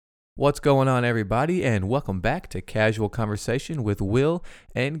What's going on, everybody, and welcome back to Casual Conversation with Will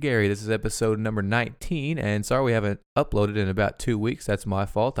and Gary. This is episode number 19, and sorry we haven't uploaded in about 2 weeks. That's my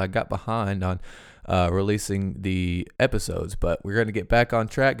fault. I got behind on releasing the episodes, but we're going to get back on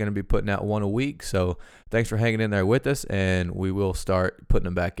track. Going to be putting out one a week, so thanks for hanging in there with us, and we will start putting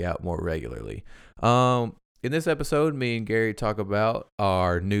them back out more regularly. In this episode, me and Gary talk about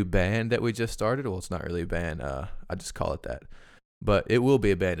our new band that we just started. Well, it's not really a band. I just call it that. But it will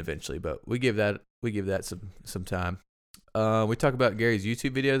be a band eventually. But we give that some time. We talk about Gary's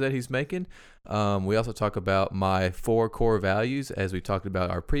YouTube videos that he's making. We also talk about my 4 core values, as we talked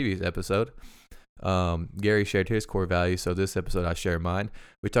about our previous episode. Gary shared his core values, so this episode I share mine.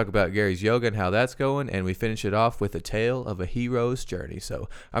 We talk about Gary's yoga and how that's going, and we finish it off with a tale of a hero's journey. So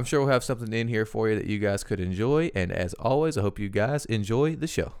I'm sure we'll have something in here for you that you guys could enjoy. And as always, I hope you guys enjoy the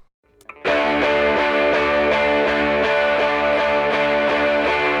show.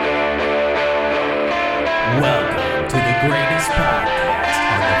 Welcome to the greatest podcast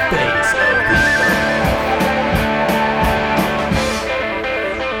on the face of the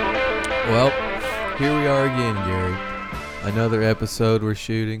earth. Well, here we are again, Gary. Another episode we're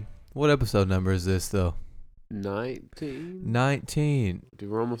shooting. What episode number is this, though? 19. 19. Dude,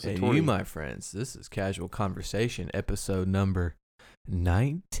 we're almost at And 20. you, my friends, this is Casual Conversation, episode number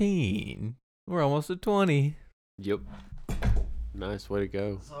 19. We're almost at 20. Yep. Nice way to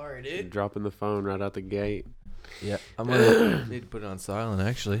go. Sorry, dude. Dropping the phone right out the gate. Yeah, I'm gonna need to put it on silent,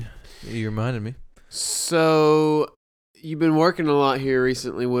 actually. You reminded me. So, you've been working a lot here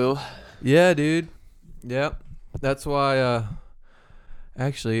recently, Will. Yeah, dude. Yep. That's why,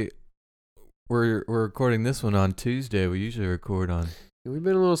 actually, we're recording this one on Tuesday. We usually record on We've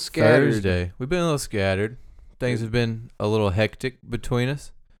been a little scattered. Thursday. We've been a little scattered. Things have been a little hectic between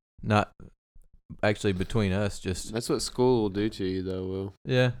us. Not actually between us, just... That's what school will do to you, though, Will.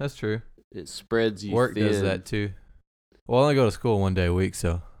 Yeah, that's true. It spreads you Work thin. does that, too. Well, I only go to school one day a week,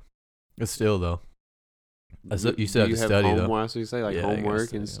 so... It's still, though. You still have to study, though. Homework, so you say, like Yeah, I gotta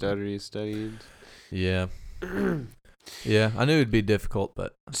homework and study. studying. Yeah. Yeah, I knew it'd be difficult,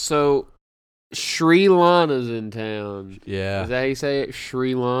 but... So, Sri Lana's in town. Yeah. Is that how you say it?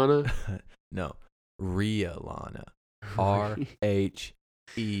 Sri Lana? No. Rhea Lana. R-H-E-A.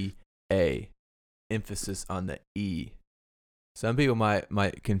 Emphasis on the E. Some people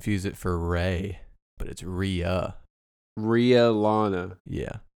might confuse it for Ray, but it's Rhea. Rhea Lana.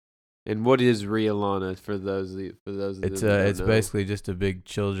 Yeah. And what is Rhea Lana for those that It's don't it's know? basically just a big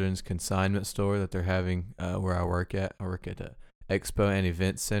children's consignment store that they're having where I work at. I work at the Expo and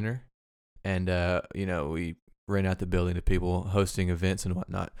Event Center, and we rent out the building to people hosting events and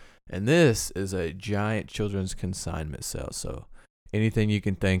whatnot. And this is a giant children's consignment sale. So anything you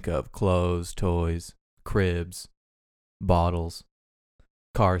can think of: clothes, toys, cribs, bottles,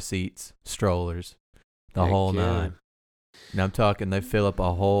 car seats, strollers, the Heck whole yeah. nine. And I'm talking, they fill up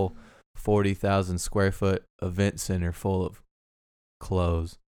a whole 40,000 square foot event center full of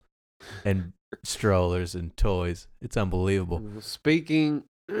clothes and strollers and toys. It's unbelievable. Speaking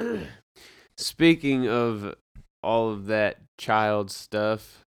of all of that child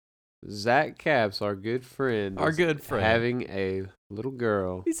stuff, Zach Capps, our good friend, Our is good friend. having a little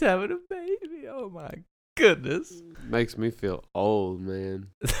girl. He's having a baby. Oh my goodness. Makes me feel old, man.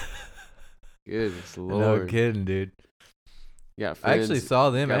 Goodness No Lord. kidding, dude. Got I friends, actually saw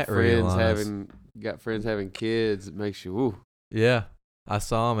them got at friends Riola's. got friends having kids. It makes you woo. Yeah, I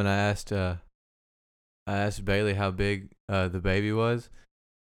saw him and I asked Bailey how big the baby was,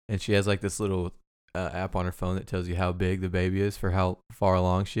 and she has like this little app on her phone that tells you how big the baby is for how far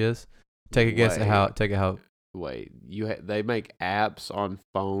along she is. Take a guess at how. Wait, they make apps on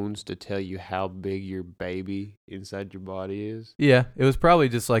phones to tell you how big your baby inside your body is? Yeah, it was probably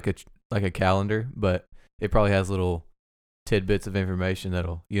just like a calendar, but it probably has little tidbits of information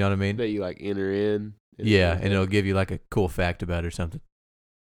that'll, you know what I mean? That you like enter in. Yeah, and it'll give you like a cool fact about it or something.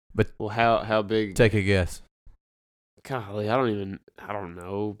 Well, how big? Take a guess. Golly, I don't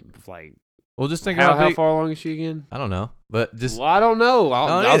know. Like, Well, just think how big. far along is she again? I don't know, but just Well, I don't know. I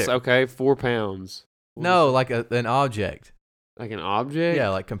don't either. Okay, 4 pounds. What no, is like an object. it? Like an object. Yeah,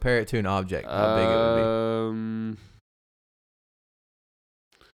 like compare it to an object. How big it would be.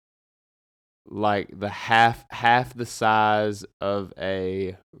 Like the half the size of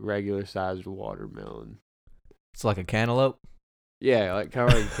a regular sized watermelon. It's like a cantaloupe. Yeah, like kind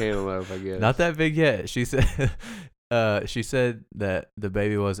of like a cantaloupe, I guess. Not that big yet. She said. She said that the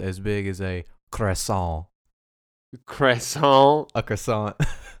baby was as big as a croissant. Croissant. A croissant.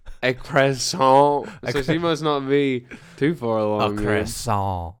 A croissant. A So she must not be too far A along. then.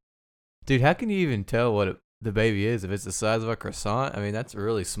 croissant. Dude, how can you even tell what the baby is. If it's the size of a croissant, I mean, that's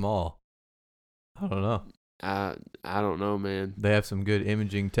really small. I don't know. I don't know, man. They have some good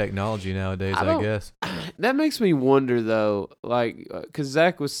imaging technology nowadays, I guess. That makes me wonder though, like, cause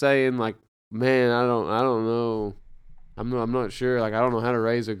Zach was saying like, man, I don't know, I'm not sure, like, I don't know how to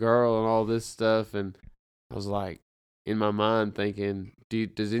raise a girl and all this stuff, and I was like, in my mind thinking,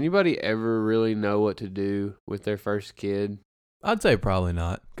 dude, does anybody ever really know what to do with their first kid? I'd say probably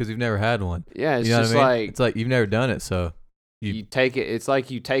not, because you've never had one. Yeah, it's You know just what I mean? like It's like you've never done it, so you take it. It's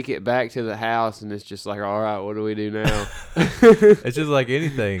like you take it back to the house, and it's just like, all right, what do we do now? it's just like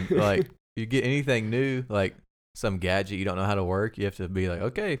anything. Like you get anything new, like some gadget you don't know how to work, you have to be like,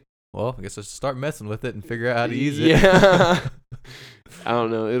 okay, well, I guess let's start messing with it and figure out how to use it. Yeah. I don't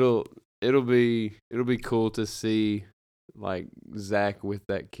know. It'll be cool to see like Zach with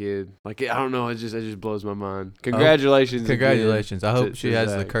that kid. Like, I don't know. It just blows my mind. Congratulations. Congratulations. I hope to she has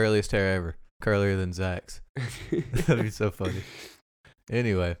Zach. the curliest hair ever. Curlier than Zach's. That'd be so funny.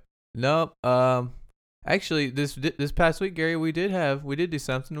 Anyway, nope. Actually, this past week, Gary, we did do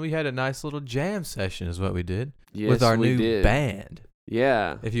something. We had a nice little jam session, is what we did, Yes, with our we new did. band,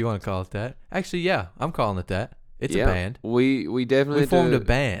 Yeah. if you want to call it that. Actually, yeah, I'm calling it that. It's a band. We definitely We formed a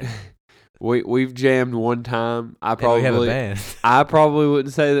band. We've jammed one time. And we have a band. I probably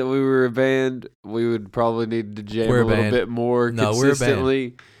wouldn't say that we were a band. We would probably need to jam We're a a little band. bit more No, we're a band.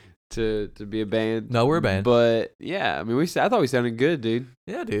 consistently to be a band. No, we're a band. But yeah, I mean, I thought we sounded good, dude.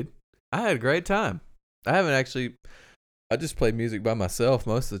 Yeah, dude. I had a great time. I just play music by myself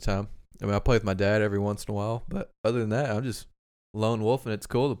most of the time. I mean, I play with my dad every once in a while, but other than that, I'm just lone wolf, and it's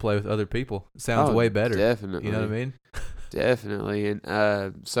cool to play with other people. It sounds way better. Definitely. You know what I mean? Definitely.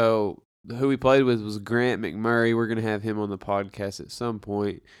 And so who we played with was Grant McMurray. We're going to have him on the podcast at some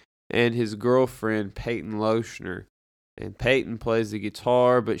point. And his girlfriend, Peyton Lochner. And Peyton plays the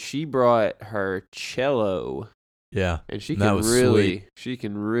guitar, but she brought her cello. Yeah. And she That can was really, sweet. she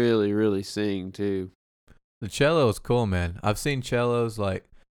can really, really sing too. The cello is cool, man. I've seen cellos like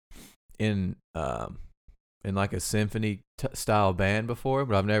in like a symphony style band before,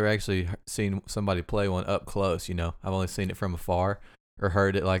 but I've never actually seen somebody play one up close. You know, I've only seen it from afar or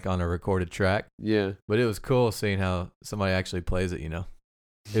heard it like on a recorded track. Yeah. But it was cool seeing how somebody actually plays it. You know,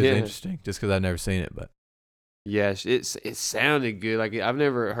 it was interesting just because I've never seen it. But Yes, it sounded good. Like, I've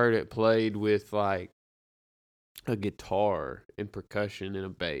never heard it played with like a guitar and percussion and a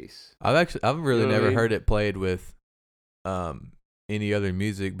bass. I've really You know what I never mean? heard it played with any other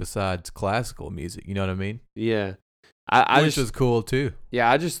music besides classical music. You know what I mean? Yeah. I Which just was cool too. Yeah,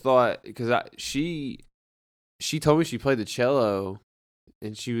 I just thought, because she told me she played the cello,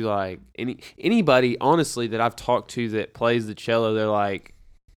 and she was like, anybody honestly that I've talked to that plays the cello, they're like,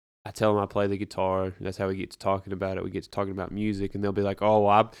 I tell them I play the guitar. That's how we get to talking about it. We get to talking about music, and they'll be like, oh,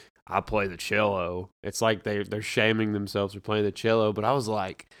 well, I play the cello. It's like they're shaming themselves for playing the cello. But I was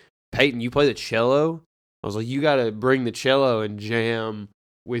like, Peyton, you play the cello? I was like, you got to bring the cello and jam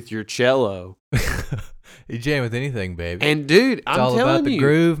with your cello. You jam with anything, baby. And dude, It's I'm all telling about the you,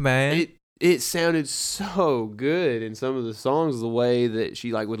 groove, man. It sounded so good in some of the songs, the way that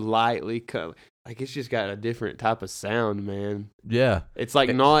she like would lightly come. Like, it's just got a different type of sound, man. Yeah. It's like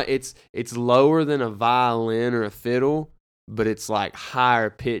it's lower than a violin or a fiddle, but it's like higher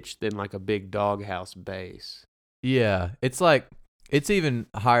pitched than like a big doghouse bass. Yeah. It's even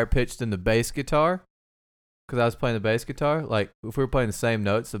higher pitched than the bass guitar. Because I was playing the bass guitar. Like, if we were playing the same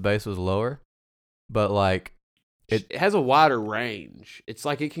notes, the bass was lower. But like, It has a wider range. It's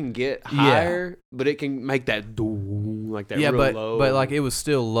like it can get higher, but it can make that doom, like that real low. But like it was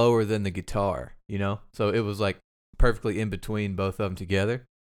still lower than the guitar, you know? So it was like perfectly in between both of them together.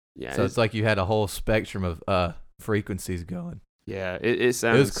 Yeah, So it's like you had a whole spectrum of frequencies going. yeah, it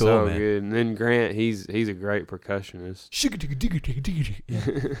sounds cool, so man. good. And then Grant, he's a great percussionist.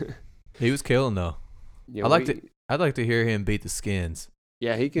 He was killing though. Yeah, I'd like to hear him beat the Skins.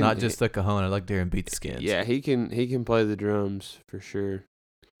 Yeah, he can Not just the cajon. I'd like to hear him beat the Skins. Yeah, he can play the drums for sure.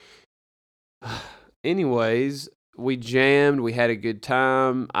 Anyways, we jammed. We had a good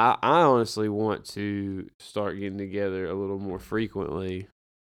time. I honestly want to start getting together a little more frequently.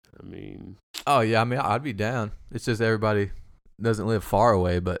 I mean, Oh yeah, I mean I'd be down. It's just everybody doesn't live far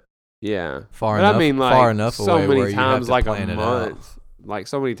away, but yeah, far but enough. I mean, like, far enough so away many where you times, have to like a plan it out. month. Like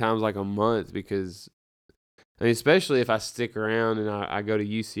so many times, like a month, because I mean, especially if I stick around and I go to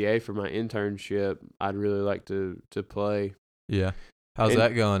UCA for my internship, I'd really like to play. Yeah. How's And-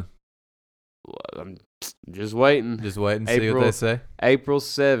 that going? I'm just waiting. Just wait and see what they say. April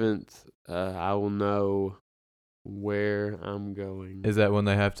 7th, I will know where I'm going. Is that when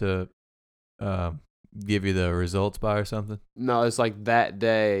they have to give you the results by or something? No, it's like that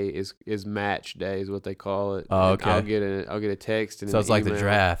day is match day is what they call it. Oh, And okay. I'll get a text and So an it's like the email.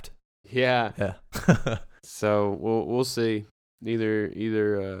 draft. Yeah. Yeah. So we'll see.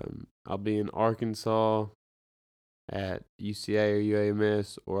 Either I'll be in Arkansas at UCA or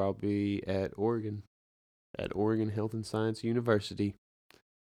UAMS, or I'll be at Oregon Health and Science University.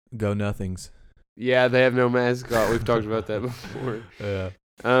 Go Nothings. Yeah, they have no mascot. We've talked about that before. Yeah.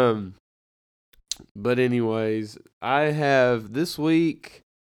 But anyways, I have this week.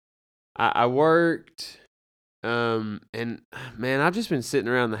 I worked, and man, I've just been sitting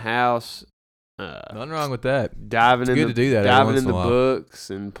around the house. Nothing wrong with that. Diving It's in good the to do that every diving once in in the a while.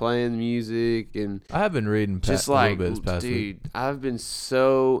 books and playing music and I have been reading just a like, little bit this past week. dude, I've been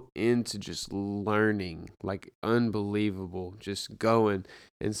so into just learning, like unbelievable, just going.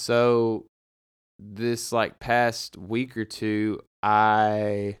 And so this like past week or two,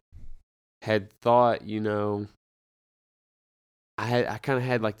 I had thought, I kind of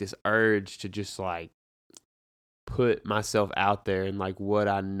had like this urge to just like put myself out there and like what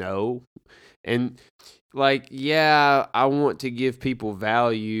I know. And like, yeah, I want to give people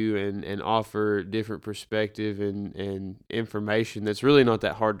value and offer different perspective and information that's really not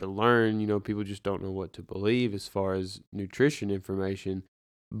that hard to learn. People just don't know what to believe as far as nutrition information.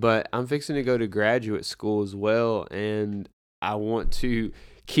 But I'm fixing to go to graduate school as well, and I want to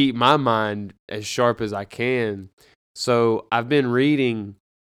keep my mind as sharp as I can. So I've been reading,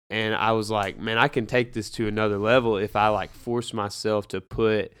 and I was like, man, I can take this to another level if I like force myself to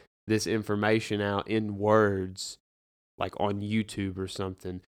put this information out in words, like on YouTube or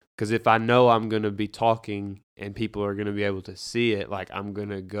something. Because if I know I'm going to be talking and people are going to be able to see it, like I'm going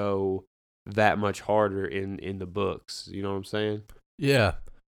to go that much harder in the books. You know what I'm saying? Yeah.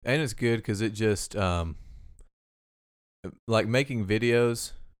 And it's good because it just, like making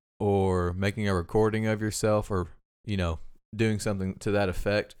videos or making a recording of yourself or, doing something to that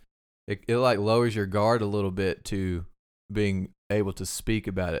effect, it like lowers your guard a little bit to being able to speak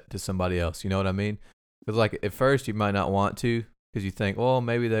about it to somebody else. You know what I mean? Because like at first you might not want to because you think, well,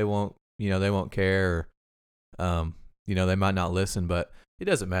 maybe they won't, they won't care or, they might not listen, but it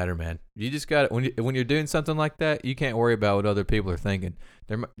doesn't matter, man. You just got when you're doing something like that, you can't worry about what other people are thinking.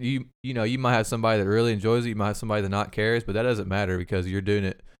 You might have somebody that really enjoys it, you might have somebody that not cares, but that doesn't matter because you're doing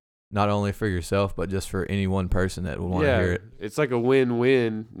it not only for yourself, but just for any one person that would want to hear it. It's like a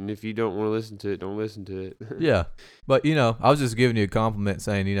win-win, and if you don't want to listen to it, don't listen to it. Yeah, but I was just giving you a compliment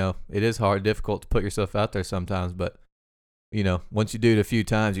saying, it is difficult to put yourself out there sometimes, but once you do it a few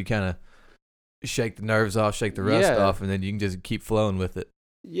times, you kind of shake the nerves off, shake the rust off, and then you can just keep flowing with it.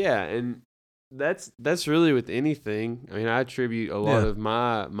 Yeah, and that's really with anything. I mean, I attribute a lot of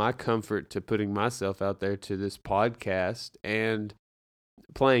my comfort to putting myself out there to this podcast and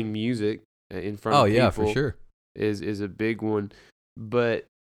playing music in front of people. Oh yeah, for sure. Is a big one. But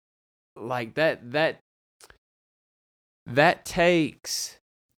like that takes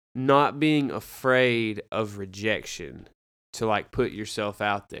not being afraid of rejection to like put yourself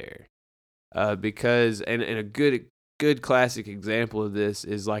out there. Because and a good classic example of this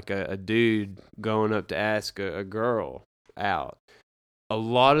is like a dude going up to ask a girl out. A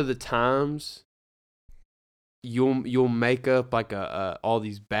lot of the times you'll make up like all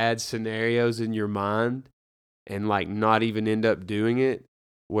these bad scenarios in your mind and like not even end up doing it.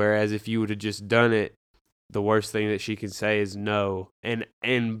 Whereas if you would have just done it, the worst thing that she can say is no.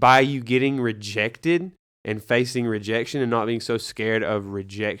 And by you getting rejected and facing rejection and not being so scared of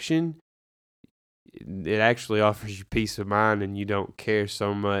rejection, it actually offers you peace of mind, and you don't care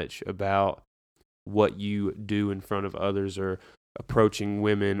so much about what you do in front of others or approaching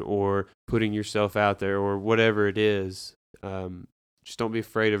women or putting yourself out there or whatever it is. Just don't be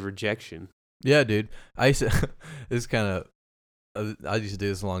afraid of rejection. Yeah, dude. I used to do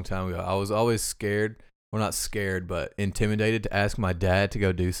this a long time ago. I was always scared. Well, not scared, but intimidated to ask my dad to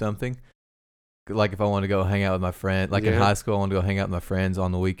go do something. Like if I wanted to go hang out with my friend, like in high school, I wanted to go hang out with my friends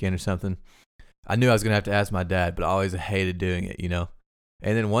on the weekend or something. I knew I was going to have to ask my dad, but I always hated doing it, And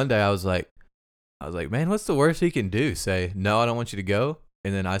then one day I was like, man, what's the worst he can do? Say, no, I don't want you to go.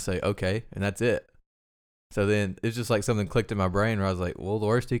 And then I say, okay. And that's it. So then it's just like something clicked in my brain where I was like, well, the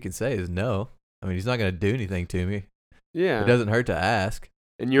worst he can say is no. I mean, he's not going to do anything to me. Yeah. It doesn't hurt to ask.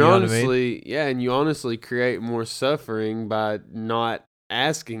 And you honestly create more suffering by not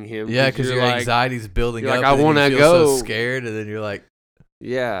asking him. Yeah, because your anxiety's building up. Like, I want to go. So scared, and then you're like,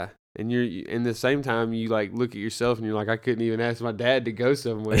 yeah. And you're in the same time you like look at yourself and you're like, I couldn't even ask my dad to go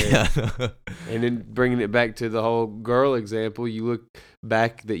somewhere. Yeah. And then bringing it back to the whole girl example, you look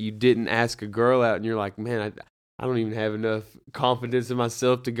back that you didn't ask a girl out and you're like, man, I don't even have enough confidence in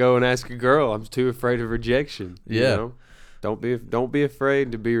myself to go and ask a girl. I'm too afraid of rejection. You know? Don't be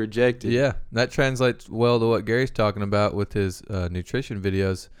afraid to be rejected. Yeah, that translates well to what Gary's talking about with his nutrition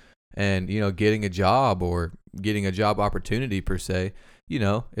videos, and getting a job or getting a job opportunity per se.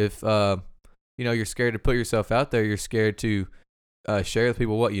 If you're scared to put yourself out there, you're scared to share with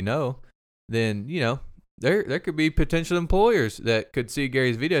people what you know, then there could be potential employers that could see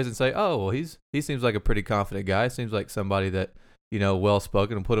Gary's videos and say, oh, well, he seems like a pretty confident guy. Seems like somebody that well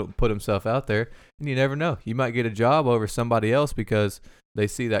spoken and put himself out there. And you never know, you might get a job over somebody else because they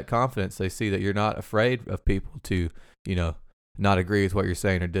see that confidence. They see that you're not afraid of people to not agree with what you're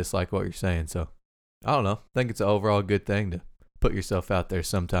saying or dislike what you're saying. So I don't know. I think it's an overall good thing to put yourself out there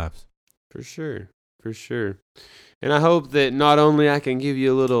sometimes. For sure. And I hope that not only I can give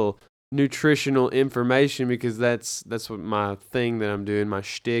you a little nutritional information, because that's what my thing that I'm doing, my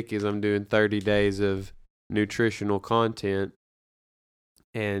shtick is I'm doing 30 days of nutritional content.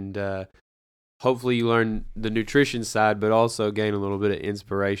 And hopefully you learn the nutrition side, but also gain a little bit of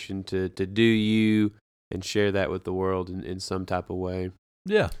inspiration to do you and share that with the world in some type of way.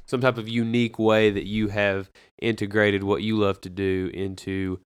 Yeah. Some type of unique way that you have integrated what you love to do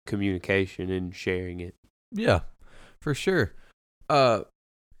into communication and sharing it. Yeah, for sure.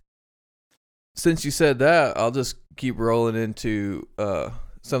 Since you said that, I'll just keep rolling into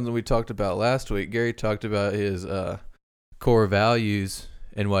something we talked about last week. Gary talked about his core values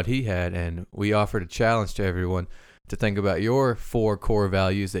and what he had, and we offered a challenge to everyone to think about your 4 core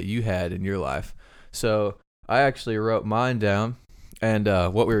values that you had in your life. So I actually wrote mine down, and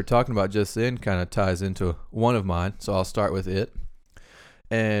what we were talking about just then kind of ties into one of mine, so I'll start with it.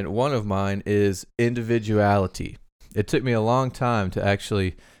 And one of mine is individuality. It took me a long time to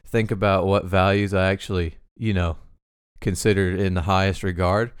actually think about what values I actually, considered in the highest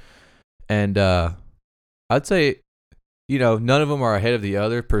regard. And I'd say, none of them are ahead of the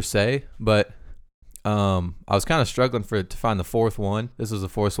other per se, but I was kind of struggling to find the 4th one. This was the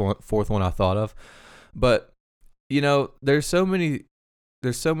fourth one I thought of. But, there's so many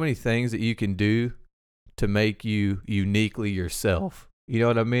things that you can do to make you uniquely yourself. You know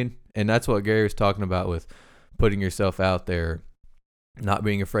what I mean? And that's what Gary was talking about with putting yourself out there, not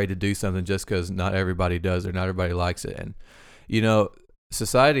being afraid to do something just because not everybody does or not everybody likes it. And,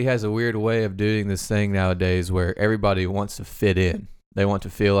 society has a weird way of doing this thing nowadays where everybody wants to fit in. They want to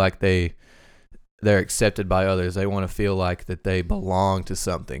feel like they're accepted by others. They want to feel like that they belong to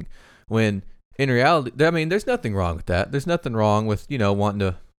something. When in reality, there's nothing wrong with that. There's nothing wrong with, wanting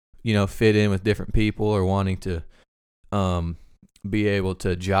to, fit in with different people or wanting to be able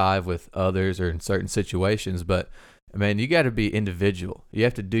to jive with others or in certain situations. But, man, you got to be individual. You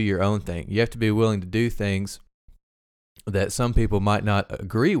have to do your own thing. You have to be willing to do things that some people might not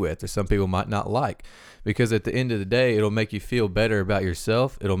agree with or some people might not like, because at the end of the day, it'll make you feel better about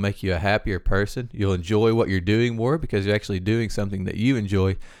yourself. It'll make you a happier person. You'll enjoy what you're doing more because you're actually doing something that you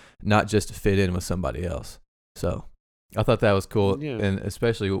enjoy, not just to fit in with somebody else. So I thought that was cool. Yeah. And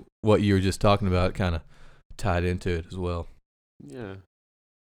especially what you were just talking about kind of tied into it as well. Yeah.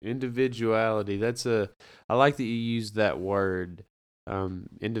 Individuality. I like that you used that word.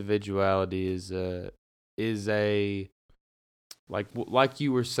 Individuality is a like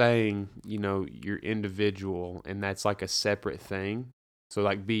you were saying, you're individual, and that's like a separate thing. So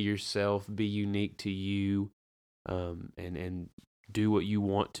like be yourself, be unique to you, and do what you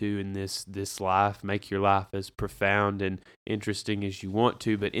want to in this life, make your life as profound and interesting as you want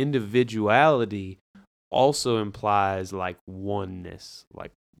to. But individuality also implies like oneness,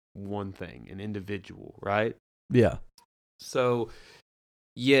 like one thing, an individual, right? Yeah. So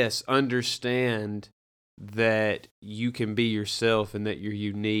yes, understand that you can be yourself and that you're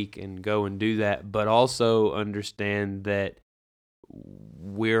unique and go and do that, but also understand that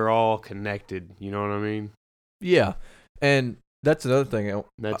we're all connected. You know what I mean? Yeah. And that's another thing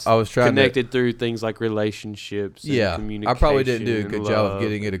That's I was trying connected through things like relationships and communication. I probably didn't do a good job of love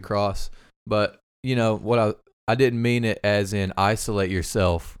getting it across, but what I didn't mean it as in isolate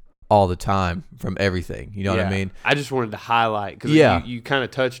yourself all the time from everything. You know what I mean? I just wanted to highlight, because you kind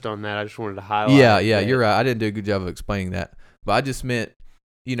of touched on that. I just wanted to highlight. Yeah, you're right. I didn't do a good job of explaining that. But I just meant,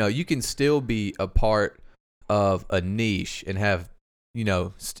 you can still be a part of a niche and have,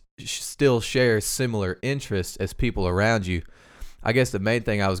 still share similar interests as people around you. I guess the main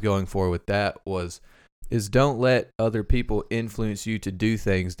thing I was going for with that was is don't let other people influence you to do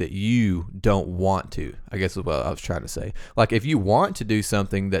things that you don't want to. I guess is what I was trying to say. Like if you want to do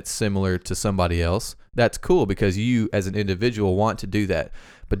something that's similar to somebody else, that's cool because you as an individual want to do that.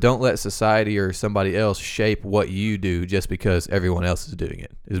 But don't let society or somebody else shape what you do just because everyone else is doing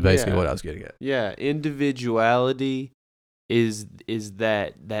it. Is basically what I was getting at. Yeah, individuality is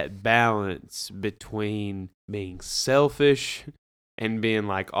that balance between being selfish and being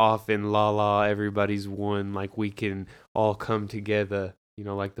like off in la la, everybody's one, like we can all come together,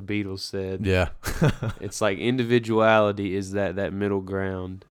 like the Beatles said. Yeah. It's like individuality is that middle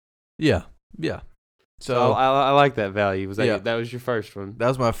ground. Yeah. So I like that value. Was that that was your first one? That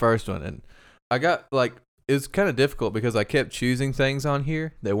was my first one, and I got it was kind of difficult because I kept choosing things on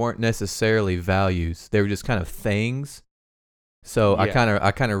here that weren't necessarily values; they were just kind of things. So I kind of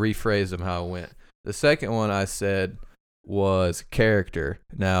rephrased them how I went. The second one I said was character.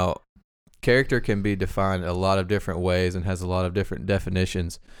 Now, character can be defined a lot of different ways and has a lot of different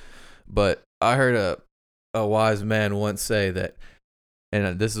definitions. But I heard a wise man once say that,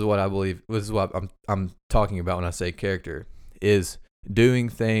 and this is what I believe. This is what I'm talking about when I say character, is doing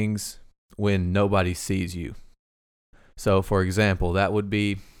things when nobody sees you. So, for example, that would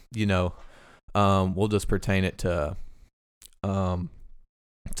be, we'll just pertain it to,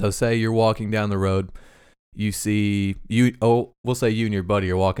 so say you're walking down the road. We'll say you and your buddy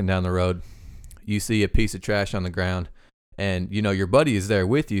are walking down the road. You see a piece of trash on the ground, and your buddy is there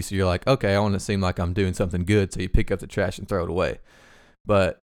with you. So you're like, okay, I want to seem like I'm doing something good. So you pick up the trash and throw it away.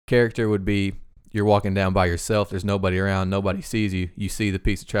 But character would be you're walking down by yourself. There's nobody around. Nobody sees you. You see the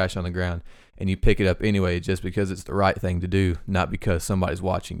piece of trash on the ground, and you pick it up anyway, just because it's the right thing to do, not because somebody's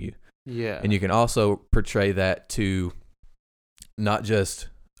watching you. Yeah. And you can also portray that to not just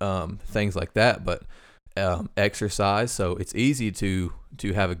things like that, but exercise. So it's easy to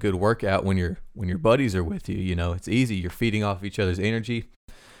have a good workout when your buddies are with you. It's easy. You're feeding off each other's energy,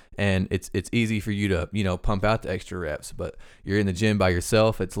 and it's easy for you to pump out the extra reps. But you're in the gym by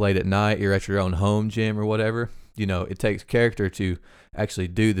yourself. It's late at night. You're at your own home gym or whatever. It takes character to actually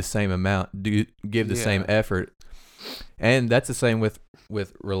do the same amount, give the same effort. And that's the same with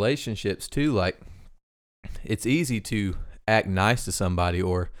relationships too. Like it's easy to act nice to somebody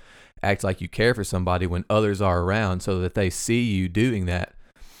or act like you care for somebody when others are around so that they see you doing that.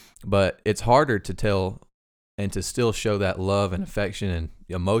 But it's harder to tell and to still show that love and affection and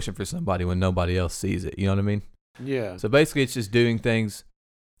emotion for somebody when nobody else sees it. You know what I mean? Yeah. So basically it's just doing things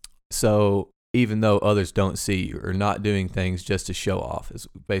so even though others don't see you, or not doing things just to show off is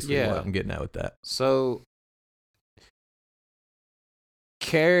basically what I'm getting at with that. So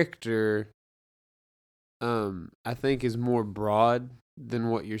character, I think is more broad than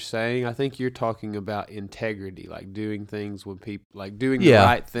what you're saying. I think you're talking about integrity, like doing things with people, like doing the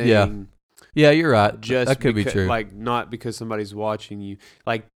right thing. Yeah, you're right. Just that could be true. Like not because somebody's watching you.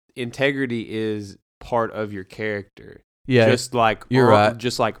 Like integrity is part of your character. Yeah, just like you're right.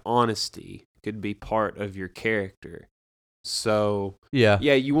 Just like honesty could be part of your character. So yeah,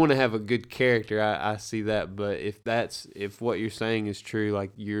 you want to have a good character. I see that, but if what you're saying is true,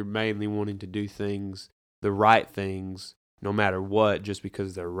 like you're mainly wanting to do things, the right things, no matter what, just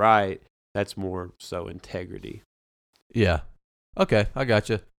because they're right, that's more so integrity. Yeah. Okay, I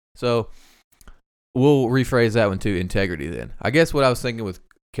gotcha. So we'll rephrase that one to integrity then. I guess what I was thinking with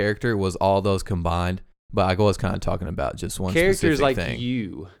character was all those combined, but I was kind of talking about just one character specific is like thing.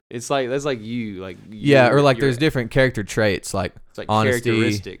 you. It's like that's like you, like yeah, or like there's different character traits like honesty,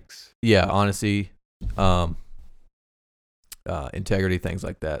 characteristics. Yeah, honesty, integrity, things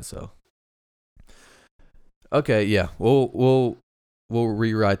like that. So okay, yeah, we'll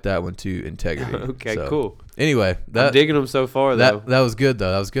rewrite that one to integrity. Okay, so, cool. Anyway, I'm digging them so far though. That was good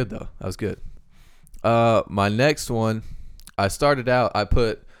though. That was good. My next one, I started out. I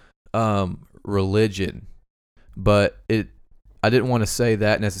put religion, but I didn't want to say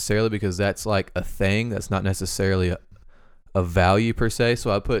that necessarily because that's like a thing. That's not necessarily a value per se.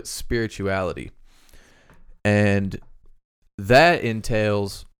 So I put spirituality, and that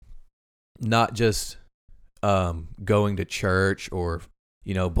entails not just going to church or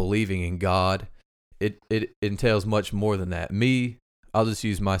believing in God. It entails much more than that. I'll just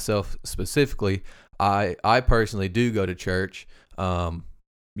use myself specifically. I personally do go to church. I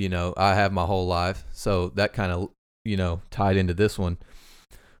have my whole life, so that kind of tied into this one.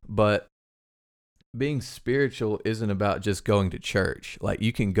 But being spiritual isn't about just going to church. Like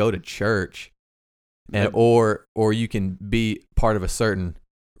you can go to church, or you can be part of a certain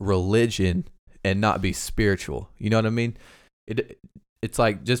religion and not be spiritual. You know what I mean? It's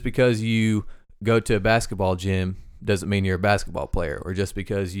like just because you go to a basketball gym doesn't mean you're a basketball player, or just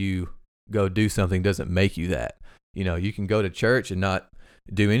because you go do something doesn't make you that. You can go to church and not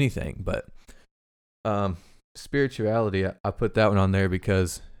do anything. But spirituality, I put that one on there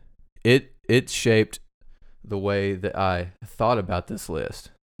because it shaped the way that I thought about this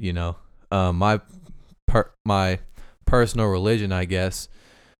list. My personal religion, I guess,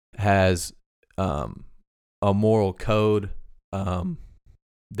 has a moral code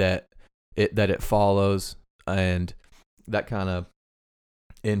that it follows, and that kind of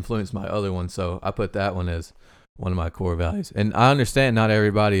influenced my other one. So I put that one as one of my core values. And I understand not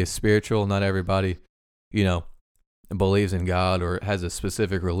everybody is spiritual, not everybody, believes in God or has a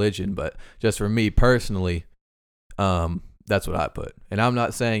specific religion, but just for me personally, that's what I put. And I'm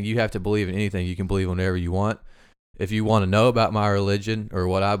not saying you have to believe in anything. You can believe in whatever you want. If you want to know about my religion or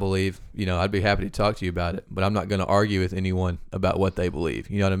what I believe, I'd be happy to talk to you about it, but I'm not going to argue with anyone about what they believe.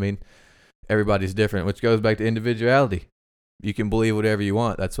 You know what I mean? Everybody's different, which goes back to individuality. You can believe whatever you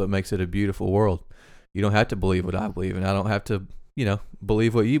want. That's what makes it a beautiful world. You don't have to believe what I believe, and I don't have to,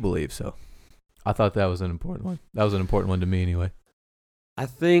 believe what you believe. So I thought that was an important one. That was an important one to me anyway. I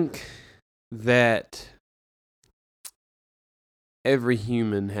think that every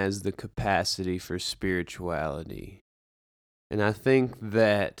human has the capacity for spirituality. And I think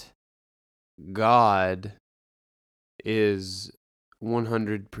that God is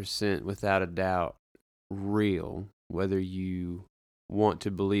 100% without a doubt real, whether you want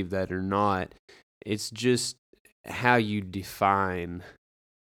to believe that or not. It's just how you define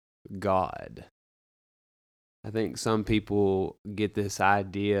God. I think some people get this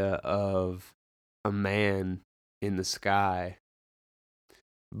idea of a man in the sky.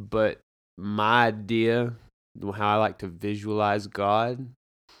 But my idea, how I like to visualize God,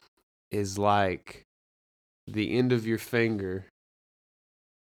 is like the end of your finger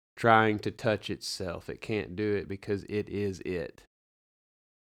trying to touch itself. It can't do it because it is it.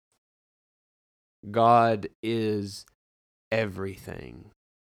 God is everything.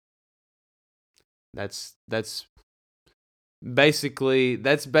 That's basically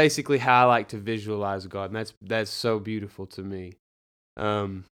how I like to visualize God, and that's so beautiful to me.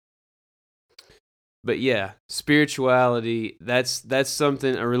 But yeah, spirituality, that's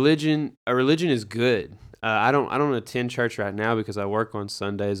something. A religion is good. I don't attend church right now because I work on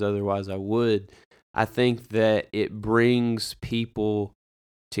Sundays, otherwise I would. I think that it brings people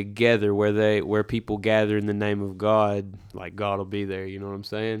together where people gather in the name of God, like God will be there, you know what I'm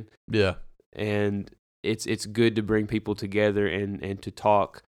saying? Yeah. And it's good to bring people together and to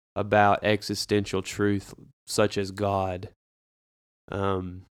talk about existential truth such as God. But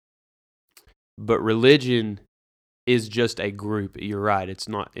religion is just a group. You're right. It's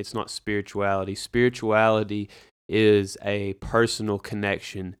not spirituality. Spirituality is a personal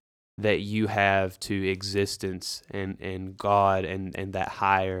connection that you have to existence and God and that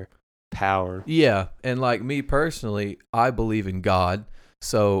higher power. Yeah, and like me personally, I believe in God.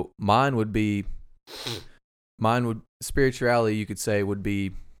 So spirituality, you could say, would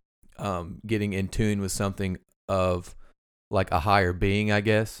be getting in tune with something of like a higher being, I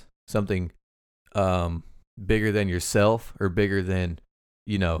guess. Something bigger than yourself or bigger than,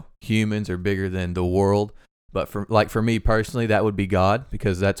 humans or bigger than the world. But for me personally, that would be God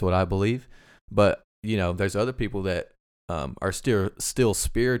because that's what I believe. But, there's other people that are still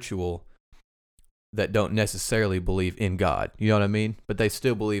spiritual that don't necessarily believe in God. You know what I mean? But they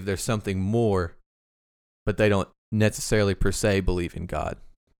still believe there's something more, but they don't necessarily per se believe in God.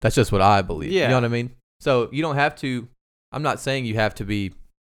 That's just what I believe. Yeah. You know what I mean? So you don't have to, I'm not saying you have to be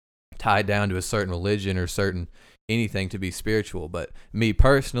tied down to a certain religion or certain anything to be spiritual, but me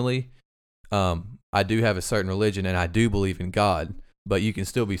personally, I do have a certain religion and I do believe in God, but you can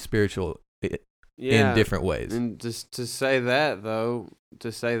still be spiritual in different ways. And just to say that though,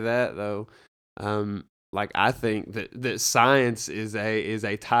 like I think that science is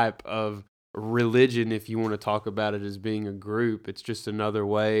a type of religion. If you want to talk about it as being a group, it's just another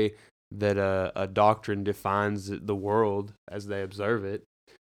way that a doctrine defines the world as they observe it.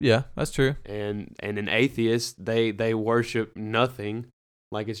 Yeah, that's true. And an atheist, they worship nothing,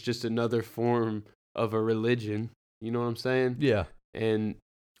 like it's just another form of a religion. You know what I'm saying? Yeah. And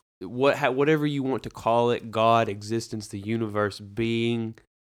whatever you want to call it, God, existence, the universe, being,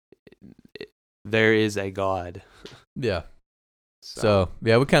 there is a God. Yeah. So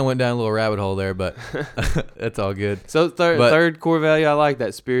yeah, we kind of went down a little rabbit hole there, but that's all good. So third core value, I like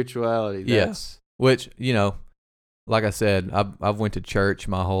that, spirituality. Yes. Yeah. Which, like I said, I've went to church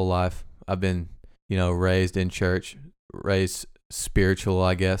my whole life. I've been, raised in church, raised spiritual,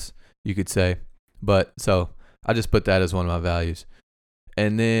 I guess you could say. But so I just put that as one of my values.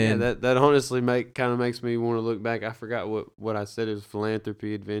 And then that honestly kind of makes me want to look back. I forgot what I said. It was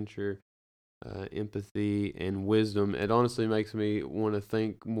philanthropy, adventure, empathy, and wisdom. It honestly makes me want to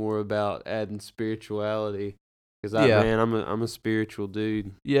think more about adding spirituality because Yeah. man, I'm a spiritual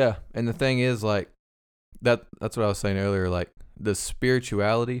dude. Yeah. And the thing is, like, that's what I was saying earlier, like the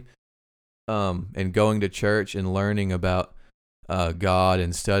spirituality, and going to church and learning about God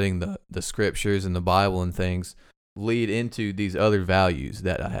and studying the scriptures and the Bible and things lead into these other values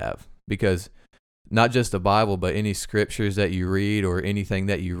that I have. Because not just the Bible, but any scriptures that you read or anything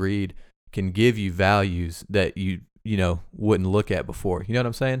that you read can give you values that you wouldn't look at before. You know what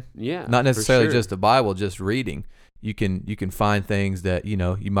I'm saying? Yeah, Not necessarily for sure. just the Bible, just reading. You can find things that you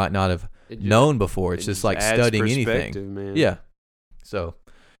might not have It just, known before. It's it just just like adds studying perspective, anything. man. Yeah. So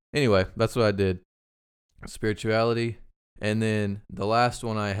anyway, that's what I did. Spirituality. And then the last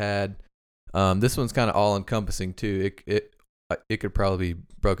one I had, this one's kind of all encompassing too. It could probably be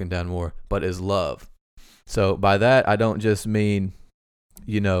broken down more, but is love. So by that, I don't just mean,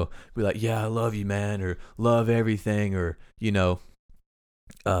 be like, yeah, I love you, man, or love everything, or,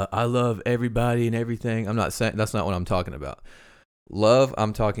 I love everybody and everything. I'm not saying, that's not what I'm talking about. Love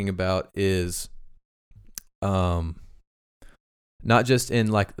I'm talking about is, not just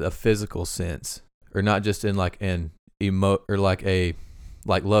in like a physical sense, or not just in like an or like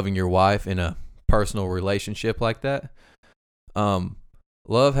loving your wife in a personal relationship like that.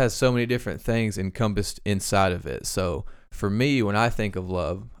 Love has so many different things encompassed inside of it. So for me, when I think of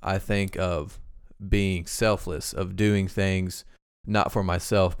love, I think of being selfless, of doing things not for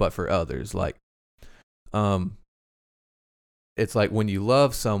myself but for others. Like, it's like when you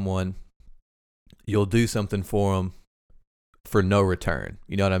love someone, you'll do something for them for no return.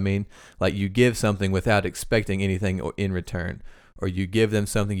 You know what I mean? Like you give something without expecting anything in return, or you give them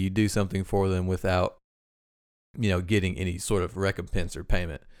something, you do something for them without, getting any sort of recompense or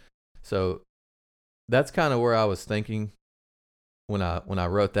payment. So that's kind of where I was thinking when I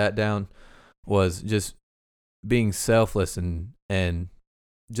wrote that down, was just being selfless, and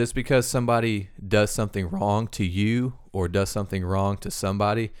just because somebody does something wrong to you or does something wrong to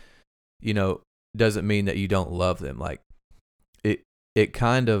somebody, doesn't mean that you don't love them. Like it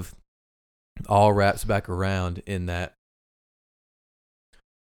kind of all wraps back around in that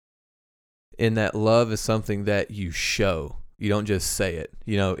love is something that you show. You don't just say it.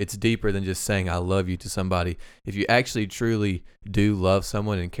 It's deeper than just saying I love you to somebody. If you actually truly do love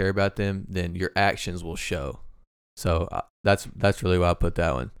someone and care about them, then your actions will show. So that's really why I put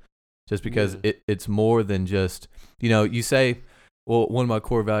that one. Just because it's more than just, you say, well, one of my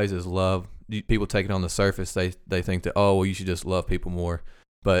core values is love. People take it on the surface. They think that, oh, well, you should just love people more.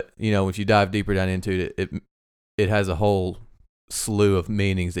 But, if you dive deeper down into it, it has a whole slew of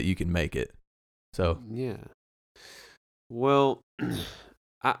meanings that you can make it. So yeah. Well,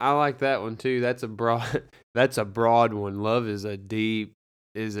 I like that one too. That's a broad one. Love is a deep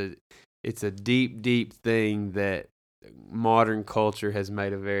thing that modern culture has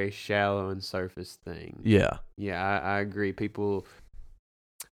made a very shallow and surface thing. yeah. Yeah, I agree. People,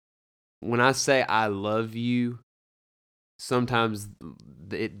 when I say I love you, sometimes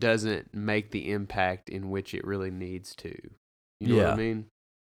it doesn't make the impact in which it really needs to. You know what I mean?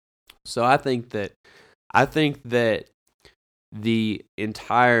 So I think that the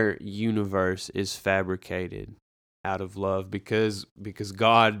entire universe is fabricated out of love because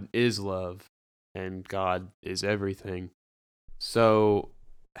God is love and God is everything. So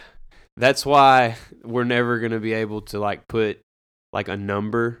that's why we're never going to be able to like put like a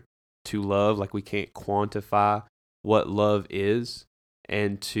number to love. Like we can't quantify what love is,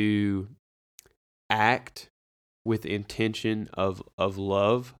 and to act with intention of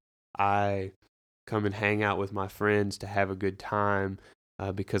love. I come and hang out with my friends to have a good time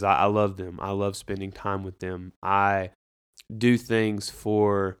because I love them. I love spending time with them. I do things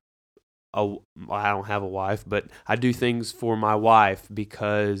for I don't have a wife, but I do things for my wife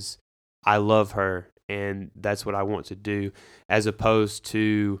because I love her, and that's what I want to do, as opposed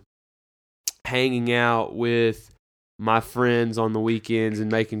to hanging out with my friends on the weekends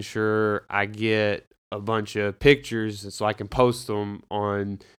and making sure I get a bunch of pictures so I can post them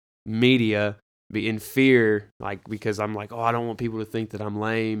on media, be in fear, like, because I'm like, oh, I don't want people to think that I'm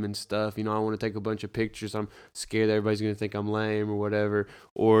lame and stuff. I want to take a bunch of pictures. I'm scared that everybody's going to think I'm lame or whatever,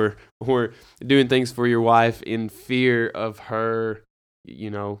 or doing things for your wife in fear of her,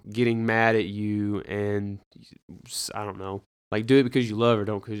 getting mad at you. And I don't know, like, do it because you love her.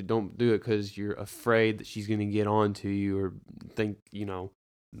 Don't do it because you're afraid that she's going to get on to you or think,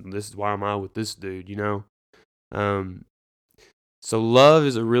 this is why am I with this dude, So love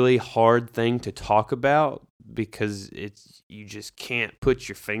is a really hard thing to talk about because you just can't put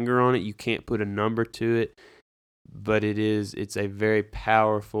your finger on it. You can't put a number to it, but it's a very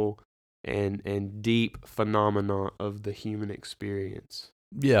powerful and deep phenomena of the human experience.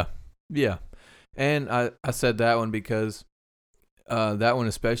 Yeah. Yeah. And I said that one because that one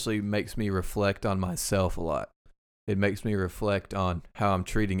especially makes me reflect on myself a lot. It makes me reflect on how I'm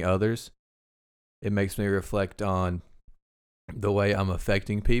treating others. It makes me reflect on the way I'm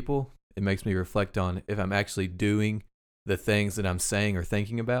affecting people. It makes me reflect on if I'm actually doing the things that I'm saying or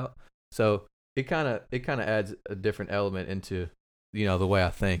thinking about. So it kind of adds a different element into the way I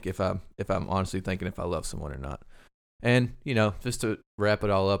think, if I'm honestly thinking if I love someone or not. And just to wrap it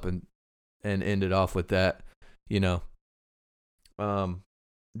all up and end it off with that, you know,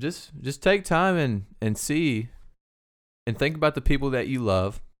 just take time and see and think about the people that you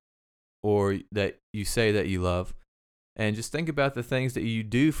love or that you say that you love, and just think about the things that you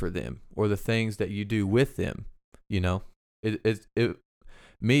do for them or the things that you do with them.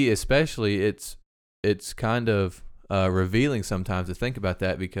 Me especially, it's kind of revealing sometimes to think about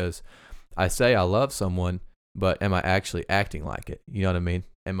that, because I say I love someone, but am I actually acting like it? You know what I mean?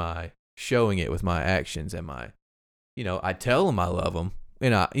 Am I showing it with my actions? Am I, I tell them I love them,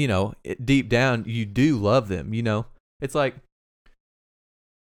 and deep down you do love them. It's like,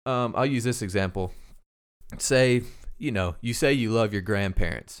 I'll use this example. Say, you say you love your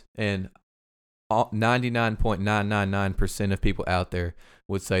grandparents, and 99.999% of people out there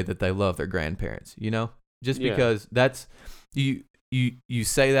would say that they love their grandparents, just Yeah. because that's, you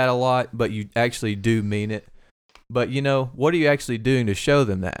say that a lot, but you actually do mean it. But, what are you actually doing to show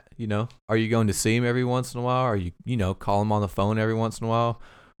them that? Are you going to see them every once in a while? Are you, call them on the phone every once in a while?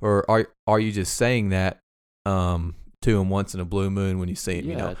 Or are you just saying that to them once in a blue moon when you see them?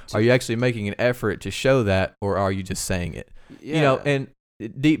 Yeah, Are you actually making an effort to show that, or are you just saying it? Yeah. And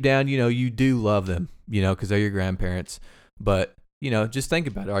deep down, you do love them, because they're your grandparents. But, just think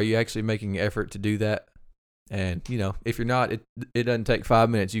about it. Are you actually making an effort to do that? And, if you're not, it doesn't take 5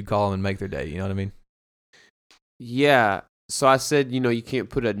 minutes. You call them and make their day. You know what I mean? Yeah. So I said, you can't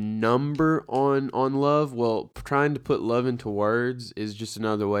put a number on love. Well, trying to put love into words is just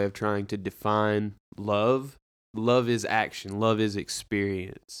another way of trying to define love. Love is action. Love is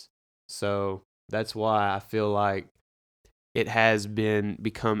experience. So that's why I feel like it has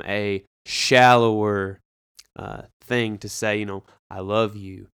become a shallower thing to say, I love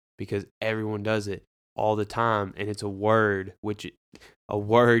you, because everyone does it all the time, and it's a word, a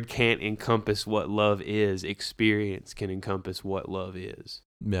word can't encompass what love is. Experience can encompass what love is.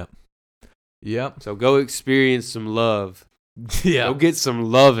 Yeah. Yep. So go experience some love. Yeah. Go get some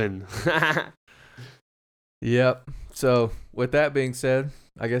loving. Yep. So with that being said,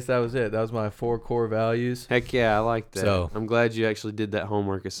 I guess that was it. That was my 4 core values. Heck yeah, I like that. So I'm glad you actually did that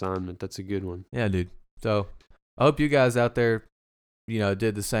homework assignment. That's a good one. Yeah, dude. So I hope you guys out there,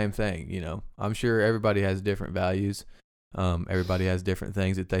 did the same thing. I'm sure everybody has different values. Everybody has different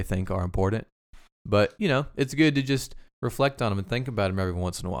things that they think are important. But, it's good to just reflect on them and think about them every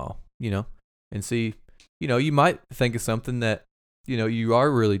once in a while, and see, you might think of something that, you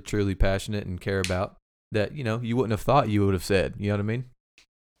are really, truly passionate and care about that, you wouldn't have thought you would have said. You know what I mean?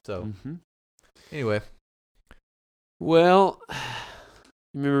 So, Anyway. Well, you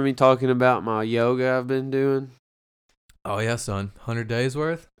remember me talking about my yoga I've been doing? Oh, yeah, son. 100 days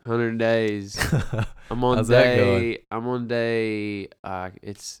worth? 100 days. I'm on How's that going? I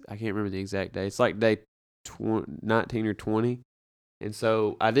can't remember the exact day. It's like day 19 or 20. And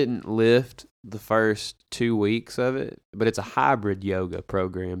so I didn't lift the first 2 weeks of it, but it's a hybrid yoga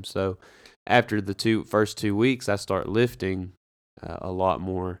program. So after the first 2 weeks, I start lifting a lot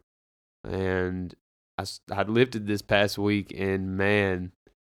more. And I lifted this past week, and man,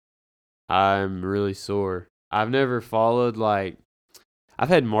 I'm really sore. I've never followed, I've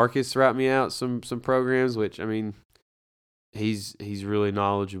had Marcus write me out some programs, which, I mean, he's really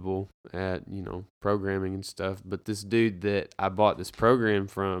knowledgeable at, programming and stuff. But this dude that I bought this program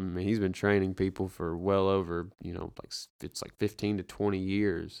from, he's been training people for well over, it's like 15 to 20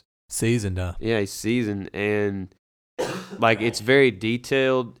 years. Seasoned, huh? Yeah, he's seasoned, and it's very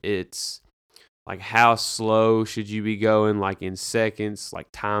detailed. It's like, how slow should you be going, in seconds,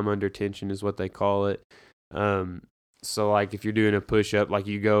 time under tension is what they call it. So if you're doing a push-up,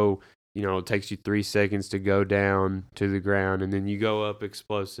 you go, it takes you 3 seconds to go down to the ground, and then you go up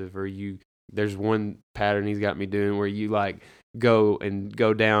explosive, or there's one pattern he's got me doing where you go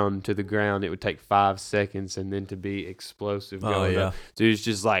down to the ground. It would take 5 seconds, and then to be explosive going up. So it's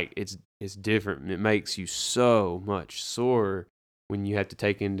just it's different, and it makes you so much sore when you have to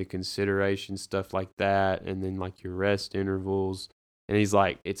take into consideration stuff like that, and then your rest intervals. And he's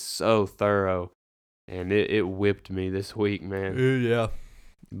it's so thorough, and it whipped me this week, man. Yeah.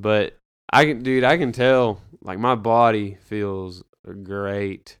 But I can tell, my body feels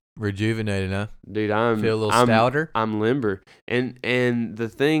great. Rejuvenated, huh? Dude, Feel a little stouter. I'm limber. And the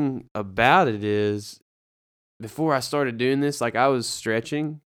thing about it is, before I started doing this, like I was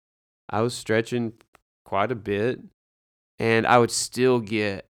stretching quite a bit, and I would still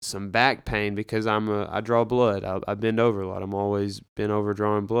get some back pain because I draw blood. I bend over a lot. I'm always bent over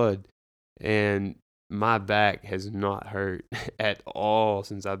drawing blood, and my back has not hurt at all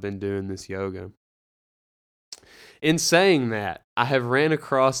since I've been doing this yoga. In saying that, I have ran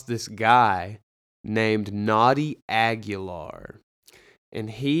across this guy named Naughty Aguilar, and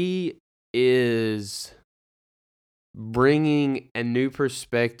he is bringing a new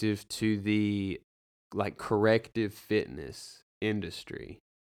perspective to the like corrective fitness industry.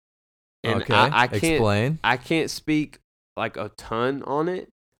 And Okay, I can't explain. I can't speak like a ton on it.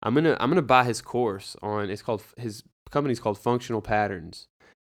 I'm gonna buy his course on. His company's called Functional Patterns,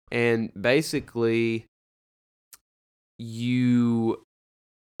 and basically you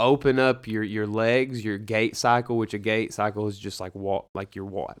open up your legs, your gait cycle, which a gait cycle is just like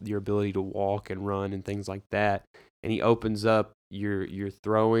your ability to walk and run and things like that. And he opens up your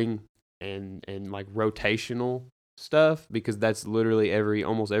throwing and like rotational stuff, because that's literally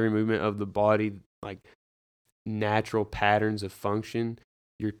almost every movement of the body, like natural patterns of function.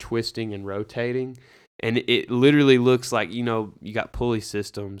 You're twisting and rotating, and it literally looks like, you got pulley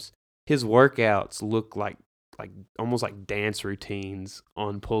systems. His workouts look like almost like dance routines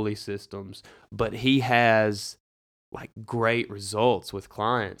on pulley systems, but he has like great results with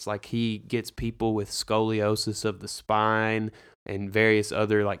clients. Like he gets people with scoliosis of the spine and various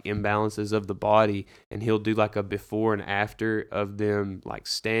other like imbalances of the body, and he'll do like a before and after of them like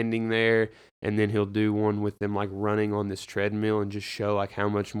standing there, and then he'll do one with them like running on this treadmill and just show like how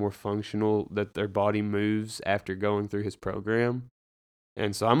much more functional that their body moves after going through his program.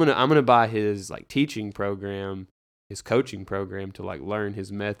 And so I'm gonna buy his like teaching program, his coaching program, to like learn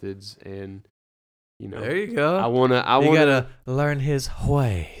his methods. And there you go. I wanna learn his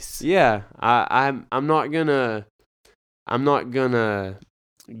ways. Yeah, I'm not gonna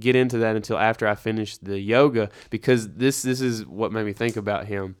get into that until after I finish the yoga, because this is what made me think about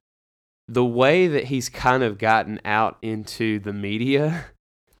him. The way that he's kind of gotten out into the media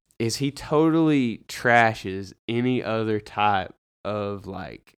is he totally trashes any other type of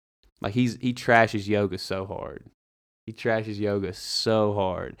like he trashes yoga so hard. He trashes yoga so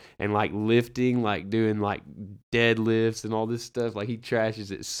hard, and like lifting, like doing like deadlifts and all this stuff. Like he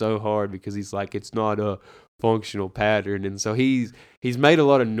trashes it so hard because he's like, it's not a functional pattern. And so he's made a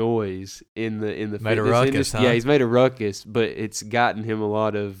lot of noise in the made fitness ruckus, industry. huh? Yeah, he's made a ruckus, but it's gotten him a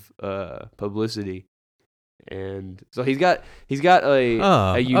lot of publicity. And so he's got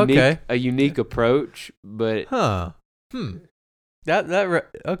a unique approach, but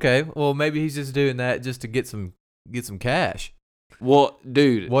okay. Well, maybe he's just doing that just to get some cash. Well,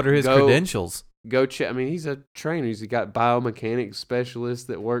 dude, what are his credentials? Go check. I mean, he's a trainer. He's got biomechanics specialists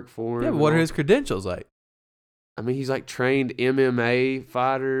that work for him. Yeah, but what are his credentials like? I mean, he's like trained MMA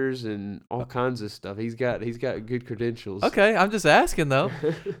fighters and all kinds of stuff. He's got good credentials. Okay, I'm just asking though,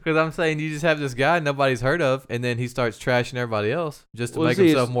 because I'm saying you just have this guy nobody's heard of, and then he starts trashing everybody else just to make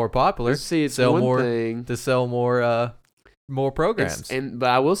himself more popular. It's one thing to sell more programs. But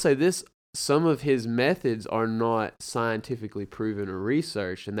I will say this: some of his methods are not scientifically proven or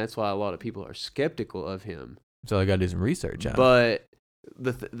researched, and that's why a lot of people are skeptical of him. So I got to do some research on it. But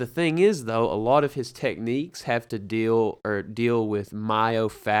the thing is, though, a lot of his techniques have to deal with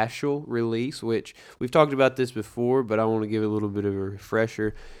myofascial release, which we've talked about this before, but I want to give a little bit of a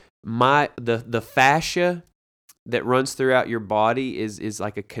refresher. The fascia that runs throughout your body is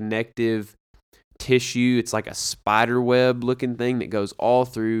like a connective tissue. It's like a spider web looking thing that goes all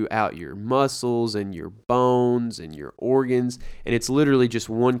throughout your muscles and your bones and your organs, and it's literally just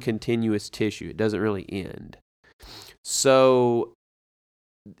one continuous tissue. It doesn't really end. So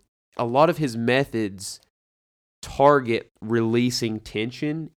a lot of his methods target releasing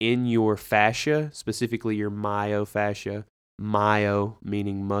tension in your fascia, specifically your myofascia. Myo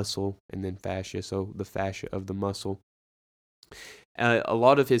meaning muscle, and then fascia, so the fascia of the muscle. A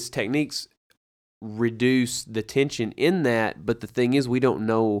lot of his techniques reduce the tension in that, but the thing is, we don't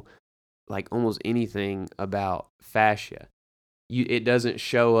know like almost anything about fascia. It doesn't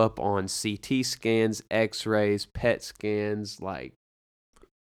show up on CT scans, X-rays, PET scans, like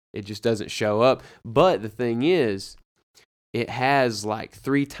it just doesn't show up. But the thing is, it has like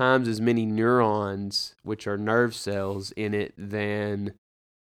 3 times as many neurons, which are nerve cells, in it than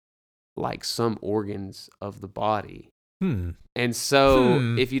like some organs of the body. And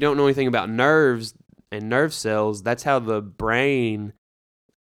so if you don't know anything about nerves and nerve cells, that's how the brain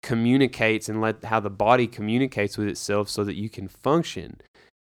communicates and how the body communicates with itself so that you can function.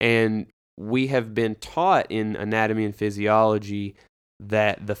 And we have been taught in anatomy and physiology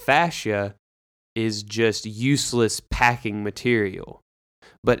that the fascia is just useless packing material.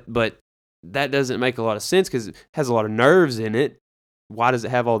 But that doesn't make a lot of sense because it has a lot of nerves in it. Why does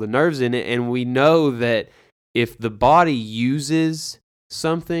it have all the nerves in it? And we know that if the body uses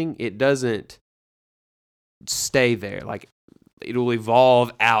something, it doesn't stay there. Like, it'll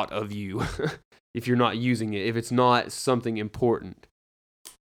evolve out of you if you're not using it, if it's not something important.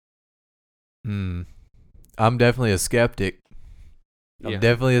 I'm definitely a skeptic. I'm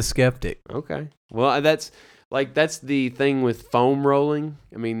definitely a skeptic. Okay. Well, that's the thing with foam rolling.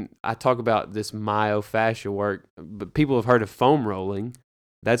 I mean, I talk about this myofascia work, but people have heard of foam rolling.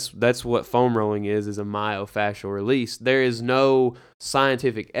 That's what foam rolling is a myofascial release. There is no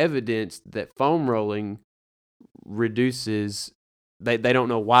scientific evidence that foam rolling reduces. They don't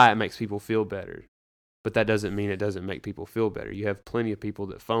know why it makes people feel better, but that doesn't mean it doesn't make people feel better. You have plenty of people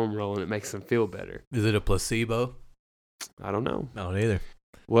that foam roll and it makes them feel better. Is it a placebo? I don't know. I don't either.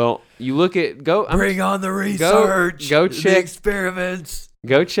 Well, you look at bring on the research. Go check the experiments.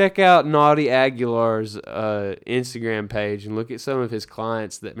 Go check out Naughty Aguilar's Instagram page and look at some of his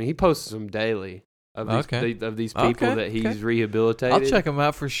clients. He posts them daily of these people that he's rehabilitated. I'll check them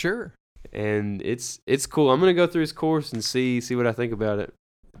out for sure. And it's cool. I'm gonna go through his course and see what I think about it.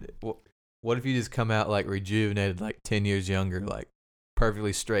 What if you just come out like rejuvenated, like 10 years younger, like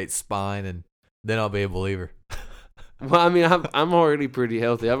perfectly straight spine, and then I'll be a believer. Well, I mean, I'm already pretty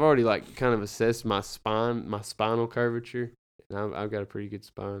healthy. I've already like kind of assessed my spinal curvature, and I've got a pretty good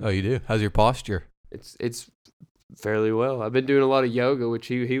spine. Oh, you do? How's your posture? It's fairly well. I've been doing a lot of yoga, which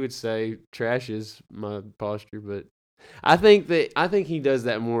he would say trashes my posture, but I think he does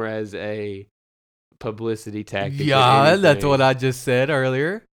that more as a publicity tactic. Yeah, that's what I just said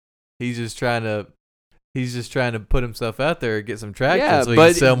earlier. He's just trying to put himself out there and get some traction so he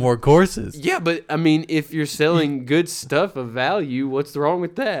can sell more courses. Yeah, but I mean, if you're selling good stuff of value, what's wrong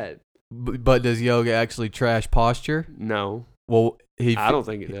with that? But does yoga actually trash posture? No. Well, I don't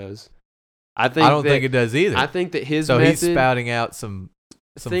think it does. I don't think it does either. I think that his method, he's spouting out some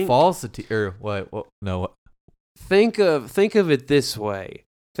falsity or what? No. Think of it this way.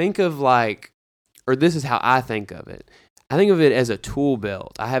 Think of this is how I think of it. I think of it as a tool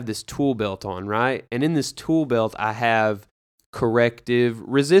belt. I have this tool belt on, right? And in this tool belt, I have corrective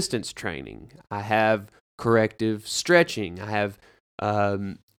resistance training. I have corrective stretching. I have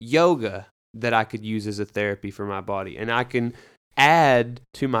yoga that I could use as a therapy for my body. And I can add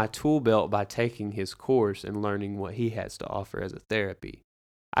to my tool belt by taking his course and learning what he has to offer as a therapy.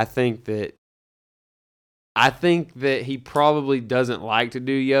 I think that he probably doesn't like to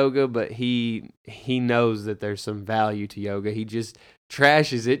do yoga, but he knows that there's some value to yoga. He just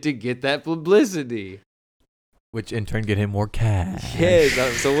trashes it to get that publicity. Which in turn get him more cash. Yes,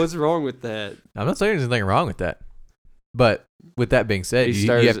 so what's wrong with that? I'm not saying there's anything wrong with that. But with that being said,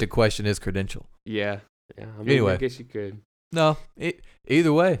 you have to question his credential. Yeah. I mean, anyway. I guess you could. No,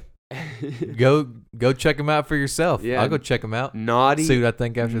 either way. Go check him out for yourself. Yeah. I'll go check him out. Naughty. See what I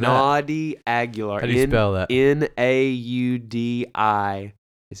think after Naughty Aguilar. How do you spell that? Naudi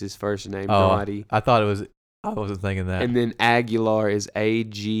is his first name. Naughty. I thought it was. I wasn't thinking that. And then Aguilar is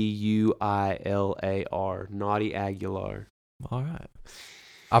Aguilar. Naughty Aguilar. All right.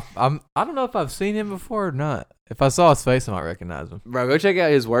 I don't know if I've seen him before or not. If I saw his face, I might recognize him. Bro, go check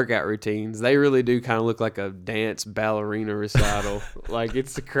out his workout routines. They really do kind of look like a dance ballerina recital. Like,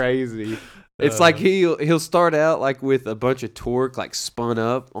 it's crazy. It's like he'll start out like with a bunch of torque like spun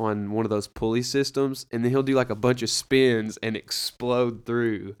up on one of those pulley systems, and then he'll do like a bunch of spins and explode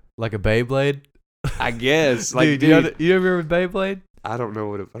through. Like a Beyblade? I guess. Like, dude, you ever remember Beyblade? I don't know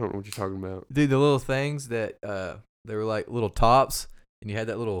what you're talking about. Dude, the little things that they were like little tops, and you had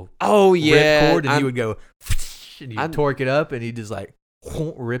that little rip cord, and you would go and you torque it up, and you just like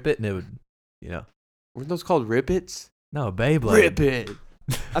rip it, and it would, Weren't those called Rip-Its? No, Beyblade. Rip It.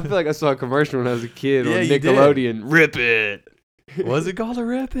 I feel like I saw a commercial when I was a kid on Nickelodeon. Rip It. Was it called a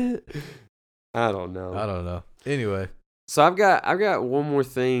Rip It? I don't know. Anyway, so I've got one more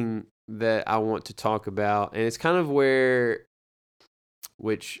thing that I want to talk about, and it's kind of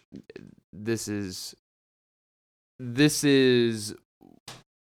which this is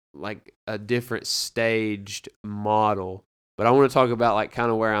like a different staged model, but I want to talk about like kind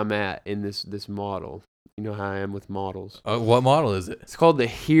of where I'm at in this model. You know how I am with models. What model is it? It's called the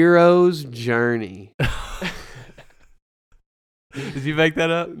hero's journey. Did you make that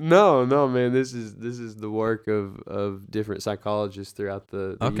up? No, man. This is the work of different psychologists throughout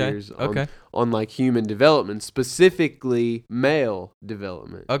the years on like human development, specifically male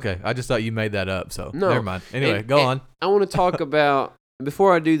development. Okay, I just thought you made that up, so no. never mind. Anyway, go on. I want to talk about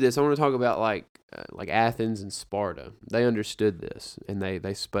before I do this, I want to talk about like Athens and Sparta. They understood this, and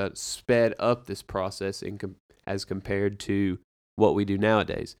they sped up this process as compared to what we do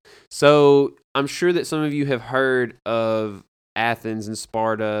nowadays. So I'm sure that some of you have heard of Athens and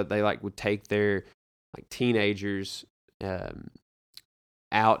Sparta. They like would take their like teenagers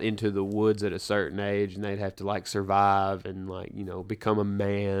out into the woods at a certain age, and they'd have to like survive and like, you know, become a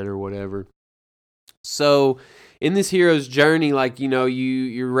man or whatever. So in this hero's journey, like, you know,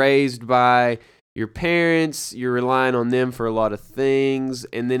 you're raised by your parents, you're relying on them for a lot of things,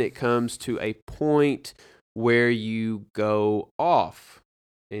 and then it comes to a point where you go off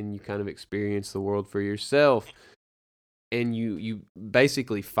and you kind of experience the world for yourself, and you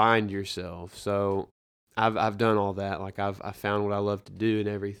basically find yourself. So I've done all that. Like I found what I love to do and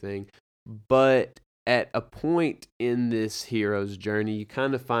everything. But at a point in this hero's journey, you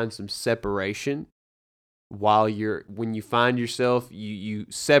kind of find some separation. When you find yourself, you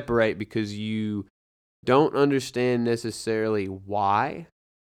separate because you don't understand necessarily why,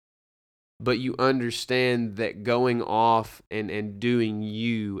 but you understand that going off and doing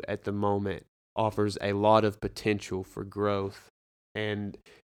you at the moment offers a lot of potential for growth, and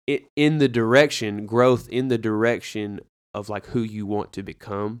growth in the direction of like who you want to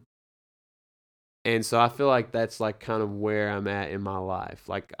become. And so I feel like that's like kind of where I'm at in my life.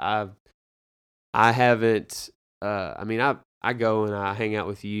 Like I haven't, I go and I hang out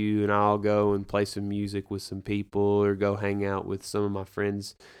with you, and I'll go and play some music with some people, or go hang out with some of my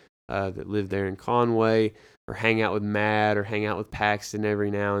friends that live there in Conway, or hang out with Matt, or hang out with Paxton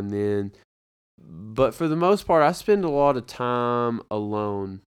every now and then. But for the most part, I spend a lot of time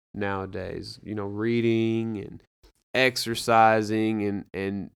alone nowadays, you know, reading and exercising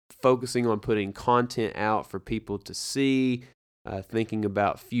and focusing on putting content out for people to see, thinking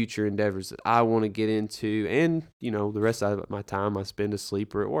about future endeavors that I want to get into, and, you know, the rest of my time I spend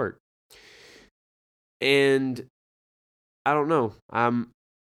asleep or at work. And I don't know, I'm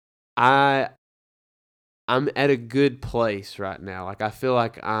at a good place right now. Like I feel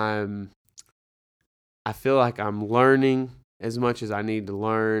like I'm learning as much as I need to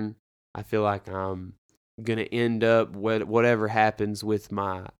learn. I feel like I'm going to end up, whatever happens with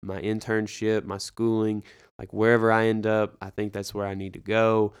my internship, my schooling, like wherever I end up, I think that's where I need to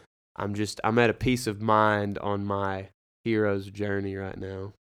go. I'm at a peace of mind on my hero's journey right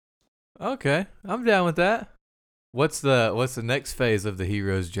now. Okay, I'm down with that. What's the next phase of the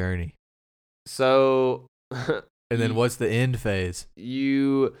hero's journey? So and then what's the end phase?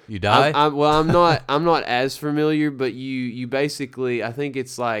 You die? I'm not as familiar, but you basically, I think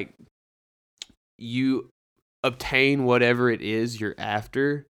it's like you obtain whatever it is you're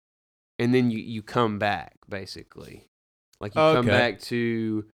after, and then you come back, basically. Like you come back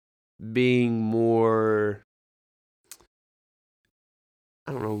to being more,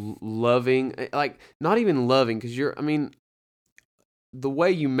 I don't know, loving. Like not even loving, because the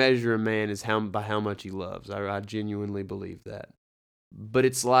way you measure a man is by how much he loves. I genuinely believe that. But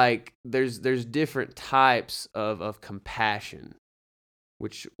it's like there's different types of compassion,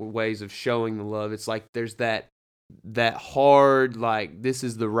 which ways of showing the love. It's like there's that hard, like this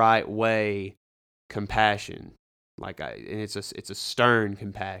is the right way compassion. And it's a stern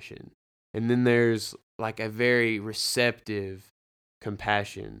compassion. And then there's like a very receptive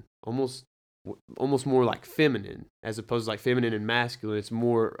compassion, almost more like feminine, as opposed to like feminine and masculine. It's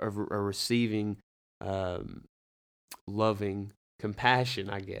more of a receiving, loving compassion,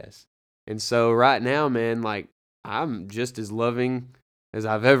 I guess. And so right now, man, like I'm just as loving as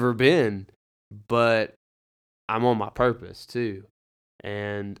I've ever been, but I'm on my purpose too.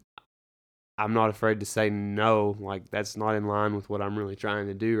 And I'm not afraid to say no, like that's not in line with what I'm really trying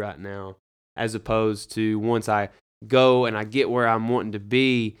to do right now, as opposed to once I go and I get where I'm wanting to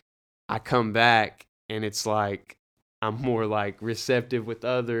be, I come back and it's like I'm more like receptive with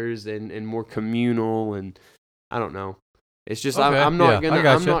others and more communal, and I don't know. It's just I'm not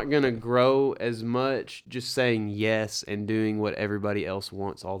gonna grow as much just saying yes and doing what everybody else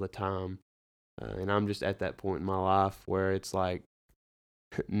wants all the time. And I'm just at that point in my life where it's like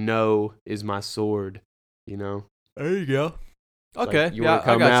no is my sword, you know. There you go. Okay, like you want to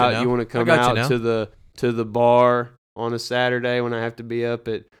come out. You want to come out to the bar on a Saturday when I have to be up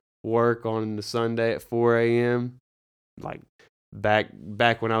at work on the Sunday at 4 a.m. Like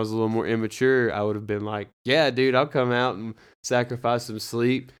back when I was a little more immature, I would have been like, yeah, dude, I'll come out and sacrifice some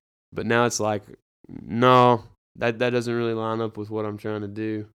sleep. But now it's like, no, that doesn't really line up with what I'm trying to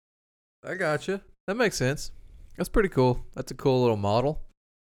do. I gotcha. That makes sense. That's pretty cool. That's a cool little model.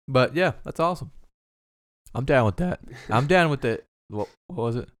 But yeah, that's awesome. I'm down with that. I'm down with what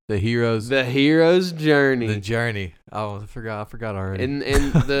was it? The hero's The hero's journey. The journey. Oh, I forgot already. And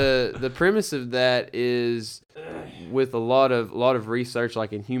the premise of that is with a lot of research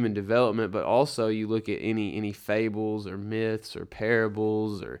like in human development, but also you look at any fables or myths or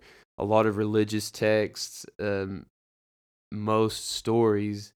parables or a lot of religious texts, most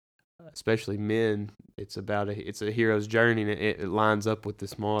stories, especially men, it's a hero's journey, and it lines up with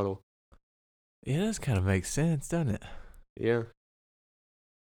this model. Yeah, it does kind of make sense, doesn't it? Yeah.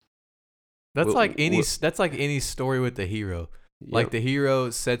 That's like any story with the hero. Yep. Like the hero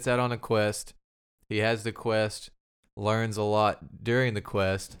sets out on a quest. He has the quest, learns a lot during the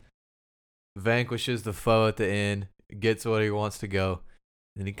quest, vanquishes the foe at the end, gets what he wants to go,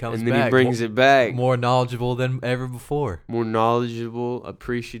 and he comes back. And then he brings it back. More knowledgeable than ever before. More knowledgeable,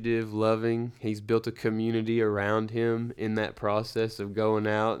 appreciative, loving. He's built a community around him in that process of going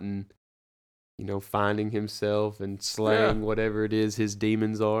out and, finding himself and slaying whatever it is his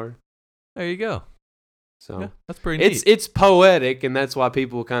demons are. There you go. So yeah, that's pretty neat. It's poetic, and that's why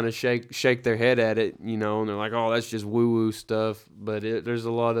people kind of shake their head at it, and they're like, "Oh, that's just woo woo stuff." But there's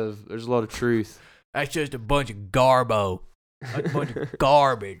a lot of truth. That's just a bunch of garbo, a bunch of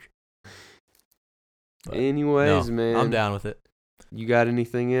garbage. But anyways, man, I'm down with it. You got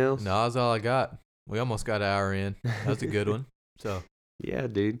anything else? No, that's all I got. We almost got an hour in. That was a good one. So. Yeah,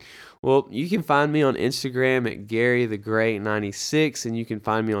 dude. Well, you can find me on Instagram at GaryTheGreat96, and you can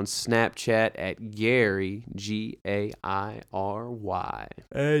find me on Snapchat at Gary, Gairy. And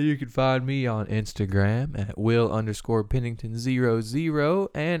you can find me on Instagram at Will_Pennington00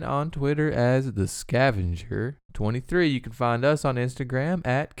 and on Twitter as The Scavenger23. You can find us on Instagram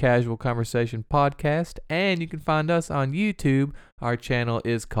at Casual Conversation Podcast, and you can find us on YouTube. Our channel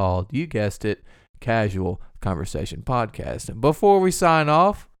is called, you guessed it, Casual Conversation Podcast. And before we sign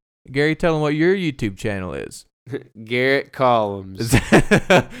off, Gary, tell them what your YouTube channel is. Garrett Collums. Is that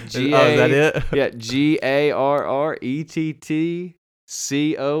it? Yeah,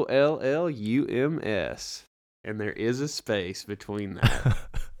 GarrettCollums. And there is a space between that.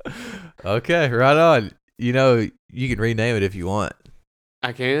 Okay, right on. You can rename it if you want.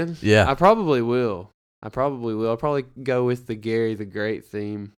 I can? Yeah. I probably will. I'll probably go with the Gary the Great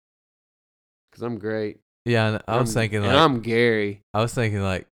theme. Because I'm great. Yeah, I was thinking like... And I'm Gary. I was thinking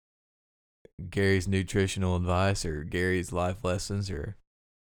like Gary's nutritional advice or Gary's life lessons or...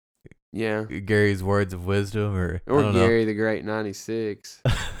 Yeah. Gary's words of wisdom or... Or Gary the Great 96.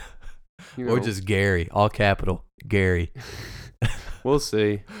 Or just Gary, all capital, Gary. We'll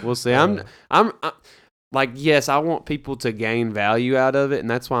see. I'm like, yes, I want people to gain value out of it, and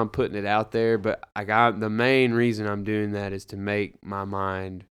that's why I'm putting it out there. But the main reason I'm doing that is to make my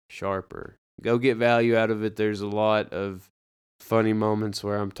mind sharper. Go get value out of it. There's a lot of funny moments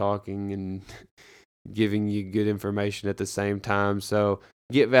where I'm talking and giving you good information at the same time. So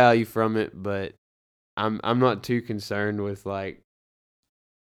get value from it, but I'm not too concerned with like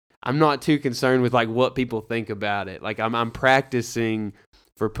what people think about it. Like I'm practicing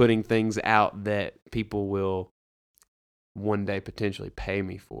for putting things out that people will one day potentially pay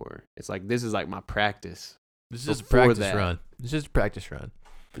me for. It's like this is like my practice. This is just a practice run. It's just a practice run.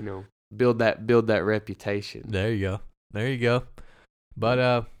 Build that reputation. There you go.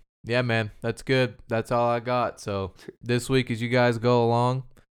 But yeah, man, that's good. That's all I got. So this week, as you guys go along,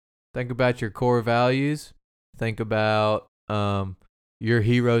 think about your core values. Think about your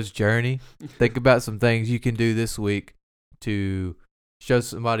hero's journey. Think about some things you can do this week to show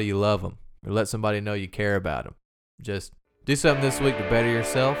somebody you love them or let somebody know you care about them. Just do something this week to better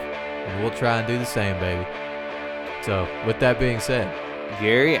yourself, and we'll try and do the same, baby. So with that being said,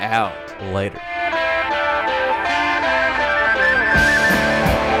 Gary out. Later.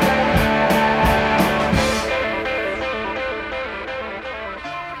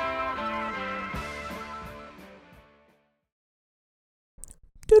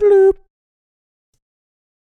 Doodle-loop.